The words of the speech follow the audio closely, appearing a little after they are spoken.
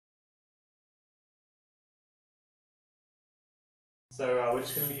So we're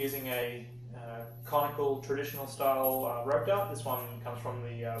just going to be using a conical traditional style rope dart. This one comes from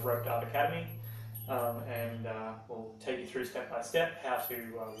the Rope Dart Academy, and we'll take you through step by step how to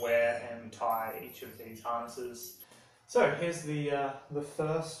wear and tie each of these harnesses. So here's the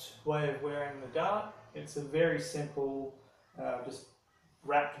first way of wearing the dart. It's a very simple, just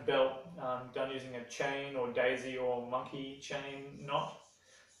wrapped belt done using a chain or daisy or monkey chain knot.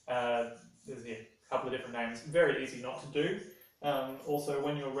 There's a couple of different names. Very easy knot to do. Also,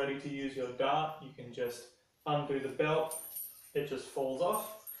 when you're ready to use your dart, you can just undo the belt, it just falls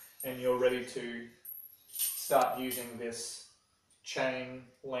off, and you're ready to start using this chain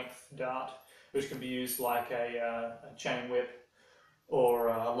length dart, which can be used like a chain whip or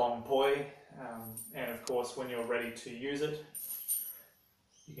a long poi. And of course, when you're ready to use it,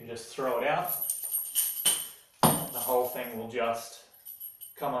 you can just throw it out. The whole thing will just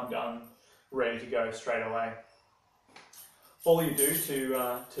come undone, ready to go straight away. All you do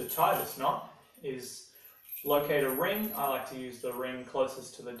to tie this knot is locate a ring. I like to use the ring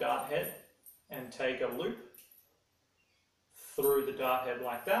closest to the dart head and take a loop through the dart head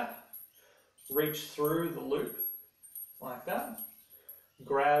like that. Reach through the loop like that.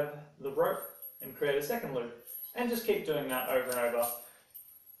 Grab the rope and create a second loop. And just keep doing that over and over.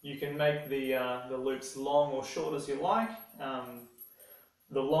 You can make the loops long or short as you like.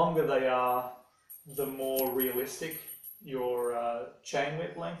 The longer they are, the more realistic your chain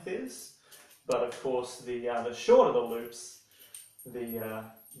whip length is, but of course the shorter the loops, the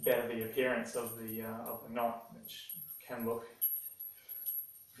better the appearance of the knot, which can look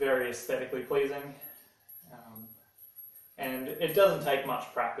very aesthetically pleasing. And it doesn't take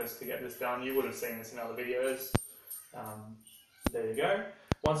much practice to get this done. You would have seen this in other videos. There you go.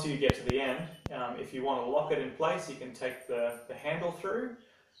 Once you get to the end, if you want to lock it in place, you can take the handle through,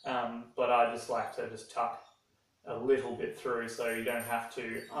 but I just like to just tuck a little bit through so you don't have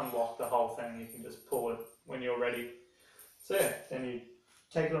to unlock the whole thing. You can just pull it when you're ready. So yeah, then you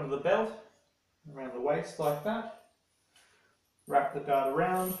take it onto the belt, around the waist like that, wrap the dart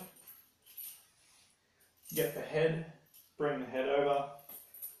around, get the head, bring the head over,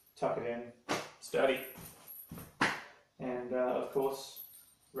 tuck it in, sturdy, and of course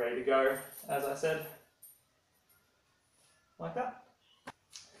ready to go, as I said, like that.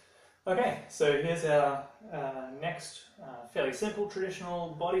 Okay, so here's our next fairly simple traditional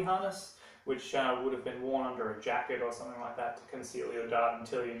body harness, which would have been worn under a jacket or something like that to conceal your dart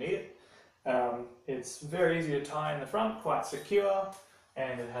until you need it. It's very easy to tie in the front, quite secure,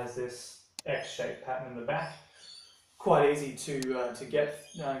 and it has this X-shaped pattern in the back. Quite easy to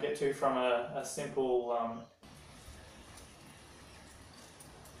get to from a simple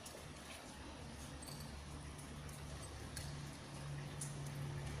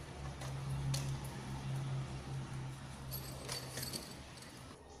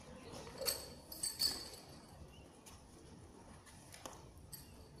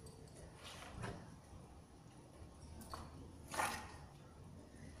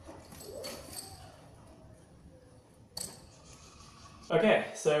Okay,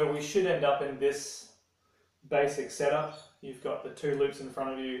 so we should end up in this basic setup. You've got the two loops in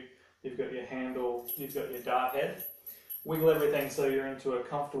front of you, you've got your handle, you've got your dart head. Wiggle everything so you're into a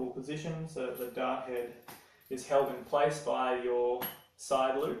comfortable position, so that the dart head is held in place by your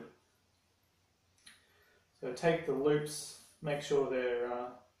side loop. So take the loops, make sure they're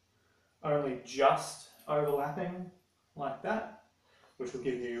only just overlapping like that, which will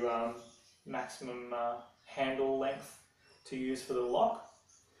give you maximum handle length to use for the lock.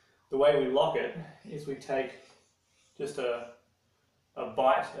 The way we lock it is we take just a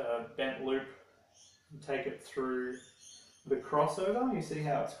bent loop, and take it through the crossover. You see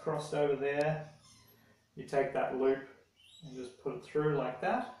how it's crossed over there? You take that loop and just put it through like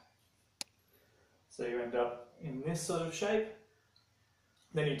that. So you end up in this sort of shape.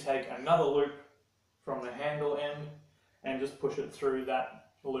 Then you take another loop from the handle end and just push it through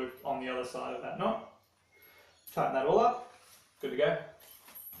that loop on the other side of that knot. Tighten that all up. Good to go.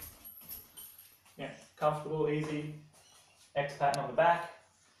 Yeah, comfortable, easy. X pattern on the back.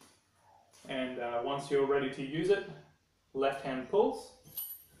 And once you're ready to use it, left hand pulls,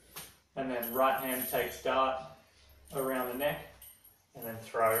 and then right hand takes dart around the neck, and then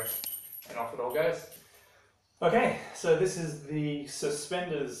throw, and off it all goes. Okay, so this is the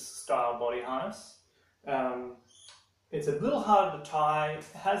suspenders style body harness. It's a little harder to tie. It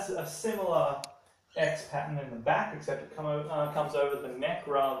has a similar X pattern in the back, except it comes over the neck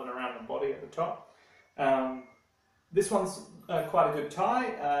rather than around the body at the top. This one's quite a good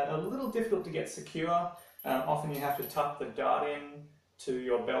tie, a little difficult to get secure. Often you have to tuck the dart in to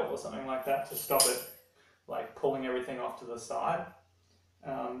your belt or something like that to stop it like pulling everything off to the side.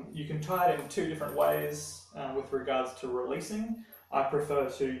 You can tie it in two different ways with regards to releasing. I prefer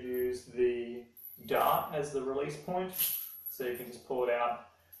to use the dart as the release point, so you can just pull it out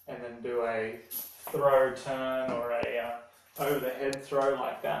and then do a throw turn or a over the head throw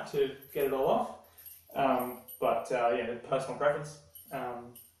like that to get it all off. Yeah, personal preference.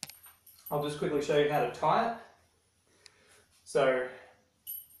 I'll just quickly show you how to tie it. So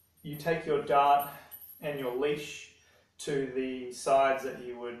you take your dart and your leash to the sides that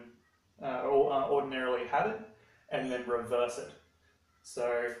you would ordinarily have it, and then reverse it.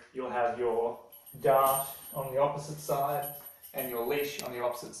 So you'll have your dart on the opposite side and your leash on the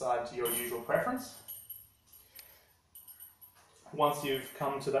opposite side to your usual preference. Once you've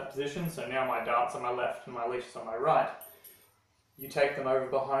come to that position, so now my dart's on my left and my leash is on my right, you take them over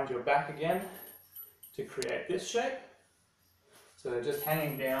behind your back again to create this shape. So they're just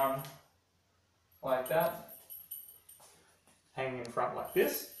hanging down like that, hanging in front like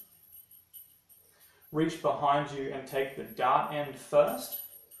this. Reach behind you and take the dart end first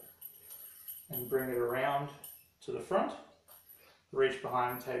and bring it around to the front. Reach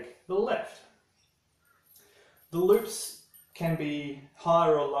behind and take the left. The loops can be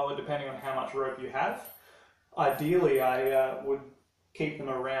higher or lower depending on how much rope you have. Ideally, I would keep them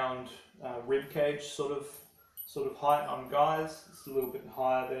around rib cage sort of height on guys. It's a little bit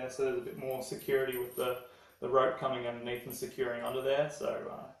higher there, so there's a bit more security with the rope coming underneath and securing under there.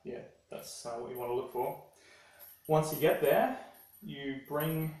 So yeah, that's what you want to look for. Once you get there, you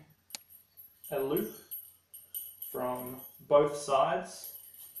bring a loop from both sides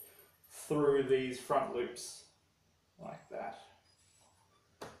through these front loops like that.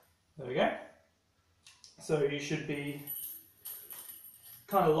 There we go. So you should be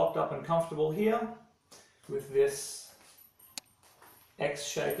kind of locked up and comfortable here with this X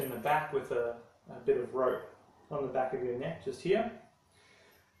shape in the back with a bit of rope on the back of your neck just here.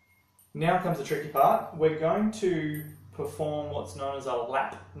 Now comes the tricky part. We're going to perform what's known as a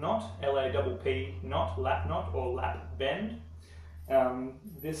lap knot, L-A-P-P knot, lap knot or lap bend.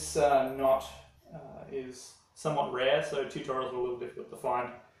 This knot is somewhat rare, so tutorials are a little difficult to find.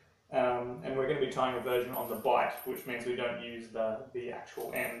 And we're going to be tying a version on the bite, which means we don't use the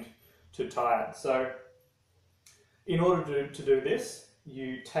actual end to tie it. So in order to do this,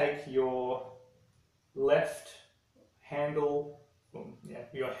 you take your left handle,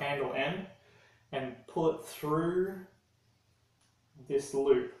 your handle end, and pull it through this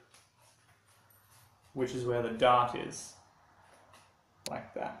loop, which is where the dart is,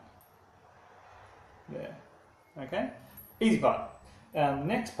 like that. There. Okay? Easy part.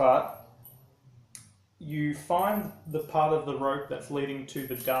 Next part, you find the part of the rope that's leading to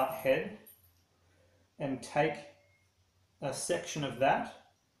the dart head and take a section of that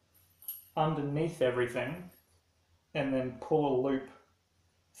underneath everything and then pull a loop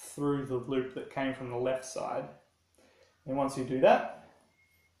through the loop that came from the left side. And once you do that,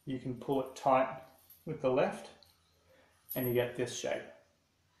 you can pull it tight with the left and you get this shape.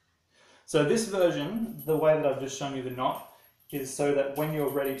 So this version, the way that I've just shown you the knot, is so that when you're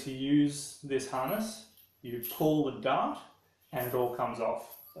ready to use this harness, you pull the dart and it all comes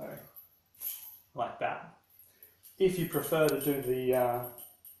off. So, like that. If you prefer to do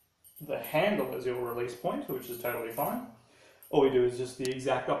the handle as your release point, which is totally fine, all we do is just the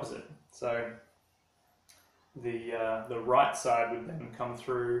exact opposite. So the right side would then come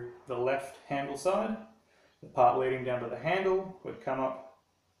through the left handle side. The part leading down to the handle would come up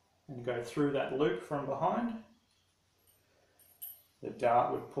and go through that loop from behind. The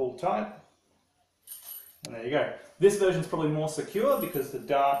dart would pull tight, and there you go. This version is probably more secure because the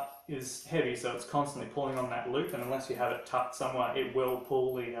dart is heavy, so it's constantly pulling on that loop, and unless you have it tucked somewhere, it will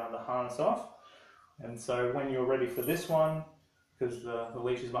pull the harness off. And so when you're ready for this one, because the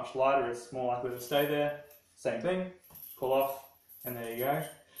leash is much lighter, it's more likely to stay there. Same thing, pull off, and there you go.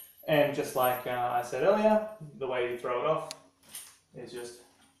 And just like I said earlier, the way you throw it off is just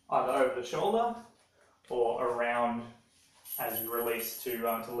either over the shoulder or around as you release to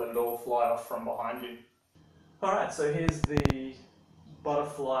let it all fly off from behind you. Alright, so here's the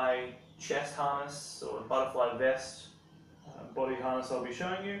butterfly chest harness or butterfly vest body harness I'll be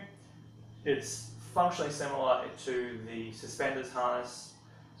showing you. It's functionally similar to the suspenders harness,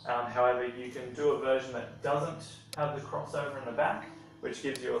 however you can do a version that doesn't have the crossover in the back, which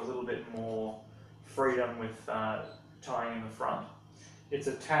gives you a little bit more freedom with tying in the front. It's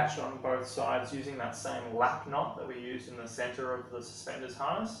attached on both sides using that same lap knot that we used in the center of the suspenders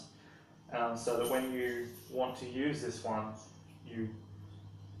harness, so that when you want to use this one, you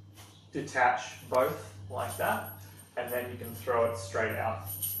detach both like that, and then you can throw it straight out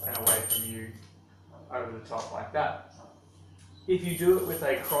and away from you over the top like that. If you do it with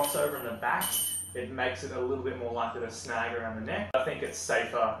a crossover in the back, it makes it a little bit more likely to snag around the neck. I think it's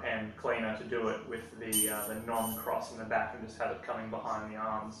safer and cleaner to do it with the non-cross in the back and just have it coming behind the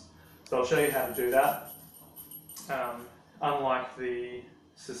arms. So I'll show you how to do that. Unlike the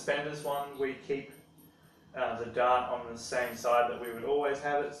suspenders one, we keep the dart on the same side that we would always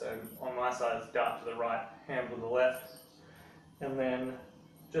have it. So on my side it's dart to the right, handle to the left. And then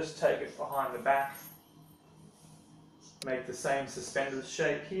just take it behind the back. Make the same suspenders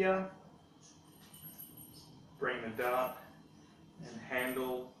shape here. Bring the dart and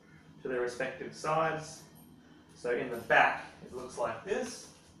handle to their respective sides. So in the back it looks like this.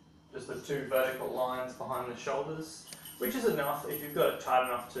 Just the two vertical lines behind the shoulders, which is enough if you've got it tight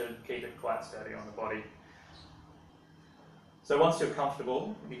enough to keep it quite sturdy on the body. So once you're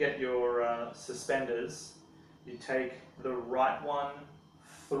comfortable, you get your suspenders, you take the right one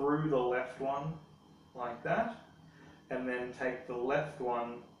through the left one, like that, and then take the left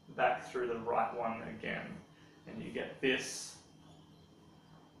one back through the right one again. And you get this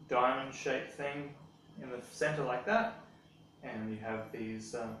diamond-shaped thing in the center like that. And you have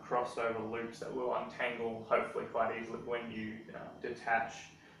these crossover loops that will untangle hopefully quite easily when you detach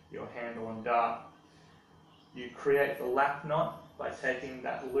your handle and dart. You create the lap knot by taking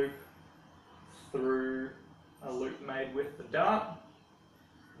that loop through a loop made with the dart.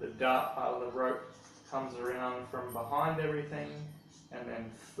 The dart part of the rope comes around from behind everything and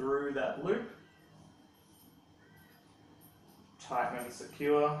then through that loop. Tighten and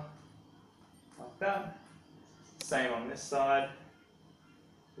secure like that. Same on this side.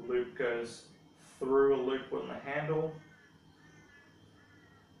 The loop goes through a loop on the handle.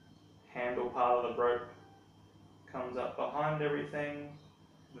 Handle part of the rope comes up behind everything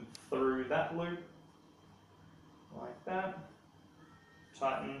and through that loop, like that.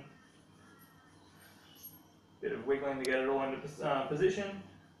 Tighten. Bit of wiggling to get it all into position,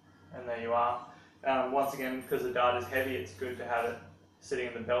 and there you are. Once again, because the dart is heavy, it's good to have it sitting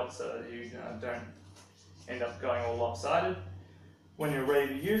in the belt so that you don't end up going all lopsided. When you're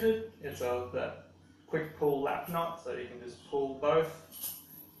ready to use it, it's that quick pull lap knot, so you can just pull both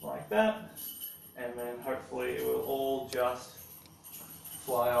like that, and then hopefully it will all just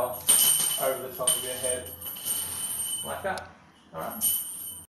fly off over the top of your head like that. Alright.